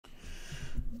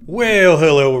Well,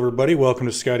 hello everybody. Welcome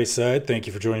to Scotty's Side. Thank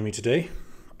you for joining me today.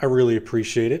 I really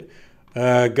appreciate it.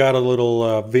 Got a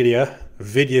little video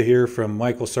here from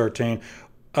Michael Sartain.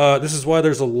 This is why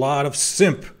there's a lot of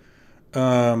simp.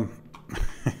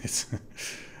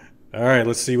 All right,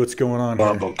 let's see what's going on here.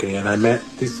 Okay, and I met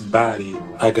this baddie.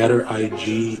 I got her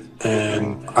IG,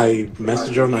 and I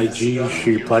messaged her on IG.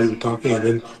 She replied with talking, and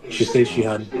then she said she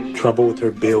had trouble with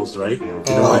her bills, right? You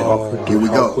know, I offered to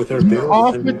help with her bills.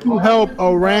 Offered to help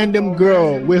a random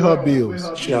girl with her bills.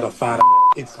 She had a fat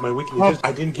It's my weakness.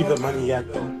 I didn't give the money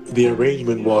yet, though. The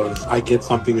arrangement was I get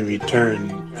something in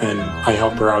return, and I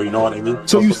help her out, you know what I mean?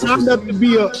 So you signed up to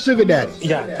be a sugar daddy?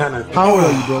 Yeah, kind of. How old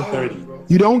are you, bro? 30.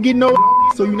 You don't get no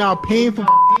so you're now paying for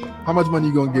how much money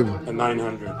you gonna give her?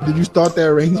 900. Did you start that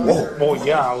arrangement? Oh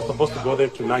yeah, I was supposed to go there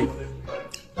tonight.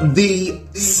 The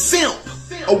Simp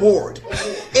Award.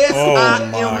 Oh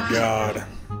my God.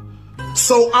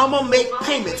 So I'm gonna make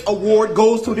payments. Award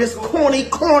goes to this corny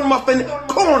corn muffin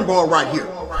cornball right here.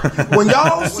 When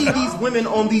y'all see these women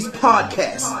on these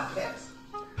podcasts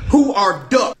who are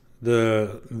duck.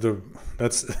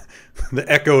 That's the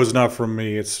echo is not from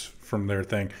me, it's from their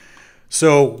thing.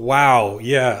 So wow,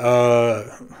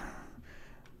 yeah,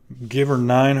 give her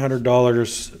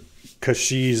 $900 because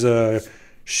she's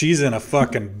in a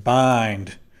fucking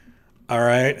bind. All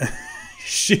right, I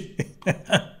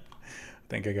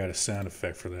think I got a sound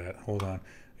effect for that. Hold on.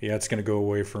 Yeah, it's gonna go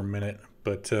away for a minute,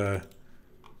 but I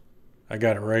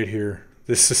got it right here.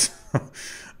 This is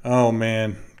oh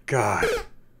man, God,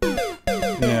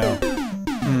 yeah,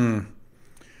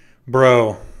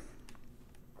 bro.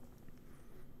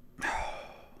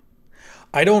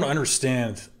 I don't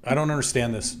understand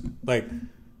this. Like,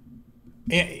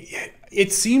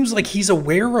 it seems like he's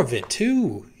aware of it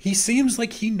too. He seems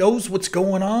like he knows what's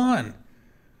going on.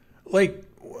 Like,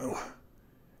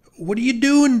 what are you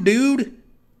doing, dude?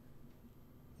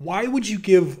 Why would you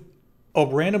give a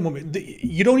random woman,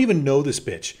 you don't even know this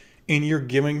bitch, and you're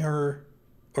giving her,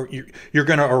 or you're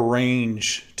going to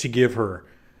arrange to give her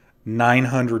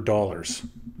 $900?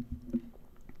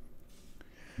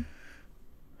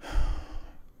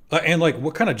 And like,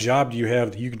 what kind of job do you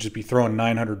have that you can just be throwing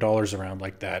 $900 around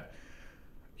like that?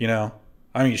 You know,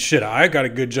 I mean, shit, I got a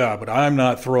good job, but I'm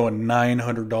not throwing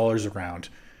 $900 around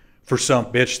for some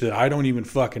bitch that I don't even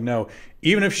fucking know.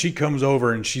 Even if she comes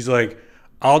over and she's like,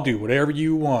 I'll do whatever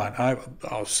you want.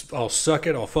 I'll suck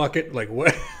it. I'll fuck it. Like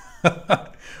what,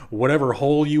 whatever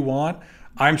hole you want.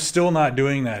 I'm still not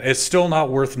doing that. It's still not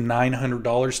worth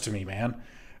 $900 to me, man.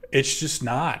 It's just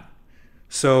not.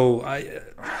 So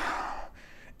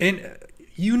and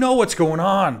you know what's going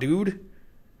on, dude.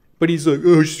 But he's like,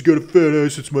 oh, she's got a fat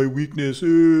ass. It's my weakness.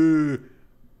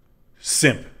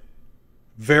 Simp.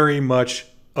 Very much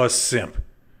a simp.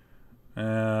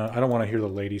 I don't want to hear the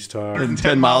ladies talk.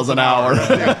 10 miles an hour.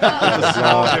 That's a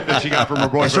small tip that she got from her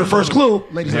boyfriend. That's her first clue,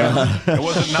 ladies and It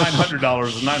wasn't $900. It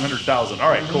was $900,000. All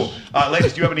right, cool.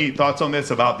 Ladies, do you have any thoughts on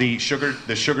this about the sugar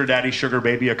daddy, sugar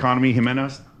baby economy,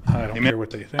 Jimenez? I don't care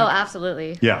what they think. Oh,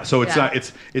 absolutely. Yeah, so it's not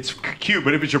it's cute,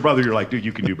 but if it's your brother, you're like, dude,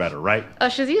 you can do better, right? Oh,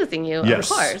 she's using you,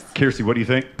 Yes. of course. Kirsty, what do you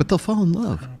think? But they'll fall in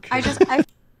love. Okay.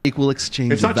 Equal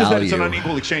exchange It's not of just that value. it's an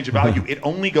unequal exchange of value. It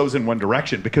only goes in one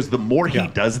direction, because the more he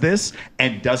does this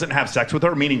and doesn't have sex with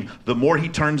her, meaning the more he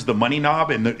turns the money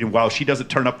knob and while she doesn't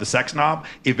turn up the sex knob,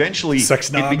 eventually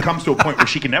it becomes to a point where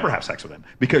she can never have sex with him,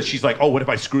 because she's like, oh, what if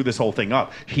I screw this whole thing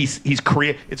up?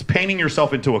 It's painting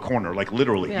yourself into a corner, like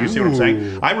literally. Yeah. You see what I'm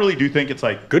saying? I really do think it's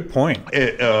like good point.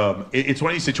 It's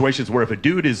one of these situations where if a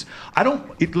dude is,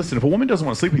 listen, if a woman doesn't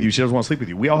want to sleep with you, she doesn't want to sleep with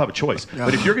you. We all have a choice.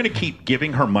 But if you're going to keep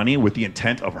giving her money with the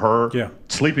intent of her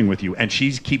sleeping with you, and she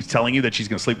keeps telling you that she's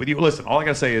going to sleep with you, listen, all I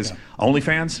got to say is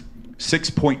OnlyFans,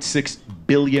 $6.6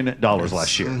 billion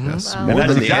last year. Yes. And More that's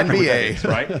than the exactly what that NBA. is,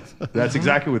 right? That's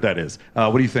exactly what that is.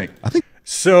 What do you think? I think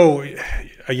so.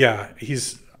 Yeah,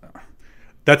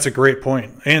 that's a great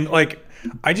point. And like,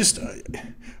 I just,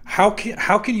 how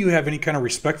can you have any kind of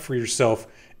respect for yourself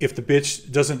if the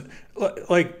bitch doesn't,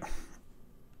 like,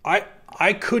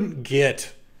 I couldn't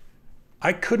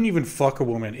even fuck a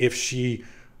woman if she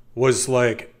was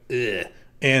like, ugh,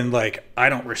 and like, I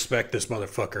don't respect this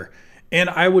motherfucker, and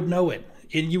I would know it,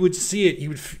 and you would see it,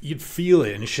 you'd feel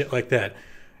it and shit like that.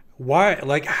 Why?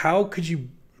 Like, how could you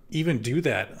even do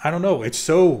that? I don't know. It's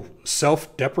so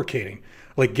self-deprecating.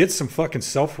 Like, get some fucking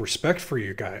self-respect for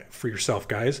yourself,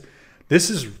 guys. This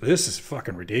is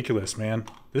fucking ridiculous, man.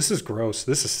 This is gross.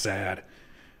 This is sad.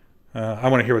 I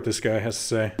want to hear what this guy has to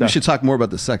say. we should talk more about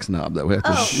the sex knob that we have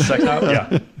to. Sex knob?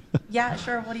 Yeah. Yeah,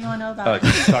 sure. What do you want to know about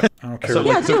it? I don't care.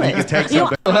 Yeah, do it. Is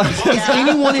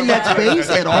anyone in that space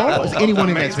at all? Is anyone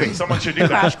in that space? Someone should do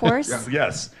that. Crash course.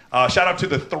 Yes. Shout out to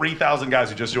the 3,000 guys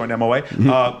who just joined MOA.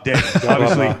 Dave,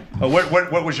 obviously,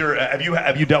 what was your?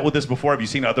 Have you dealt with this before? Have you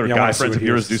seen other guy friends of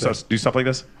yours do stuff like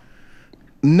this?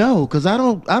 No, because I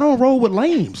don't roll with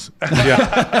lames.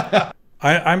 Yeah,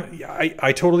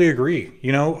 I totally agree.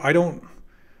 You know, I don't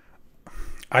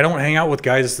hang out with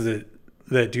guys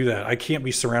that do that. I can't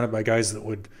be surrounded by guys that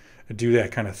would do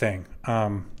that kind of thing.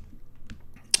 I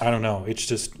don't know.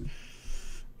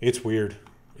 It's weird.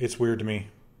 It's weird to me.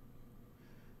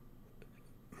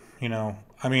 You know,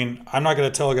 I mean, I'm not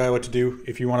going to tell a guy what to do.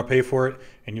 If you want to pay for it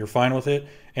and you're fine with it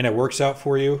and it works out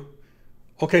for you,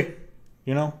 okay,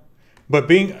 you know. But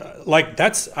being like,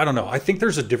 I don't know. I think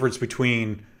there's a difference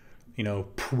between, you know,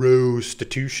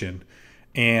 prostitution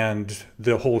and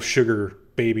the whole sugar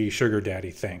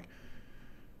daddy thing.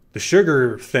 The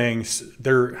sugar things,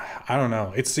 I don't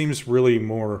know. It seems really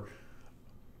more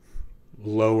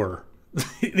lower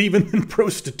even than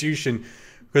prostitution.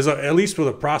 Because at least with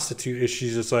a prostitute,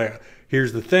 she's just like,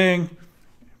 here's the thing.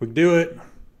 We do it,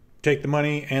 take the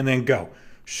money, and then go.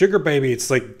 Sugar baby, it's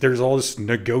like there's all this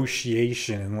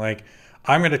negotiation. And like,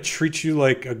 I'm going to treat you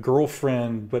like a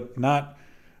girlfriend, but not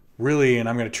really. And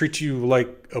I'm going to treat you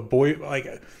like a boy.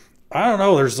 Like, I don't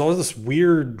know. There's all this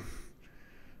weird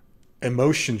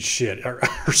emotion shit or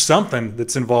something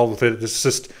that's involved with it. It's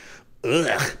just,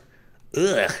 ugh.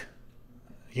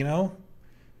 You know?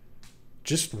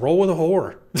 Just roll with a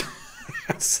whore.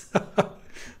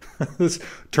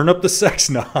 Turn up the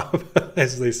sex knob,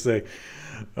 as they say.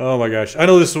 Oh my gosh. I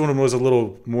know this one was a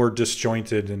little more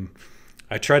disjointed, and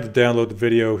I tried to download the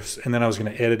videos and then I was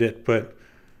going to edit it, but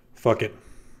fuck it.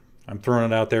 I'm throwing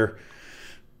it out there.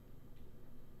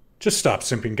 Just stop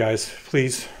simping, guys.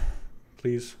 Please.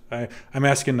 Please. I'm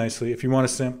asking nicely. If you want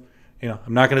to simp, you know,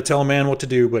 I'm not going to tell a man what to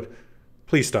do, but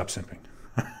please stop simping.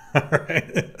 All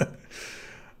right.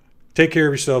 Take care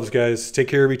of yourselves, guys. Take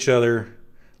care of each other.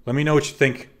 Let me know what you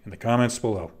think in the comments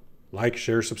below. Like,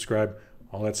 share, subscribe,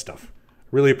 all that stuff.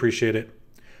 Really appreciate it.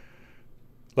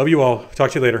 Love you all.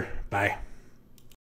 Talk to you later. Bye.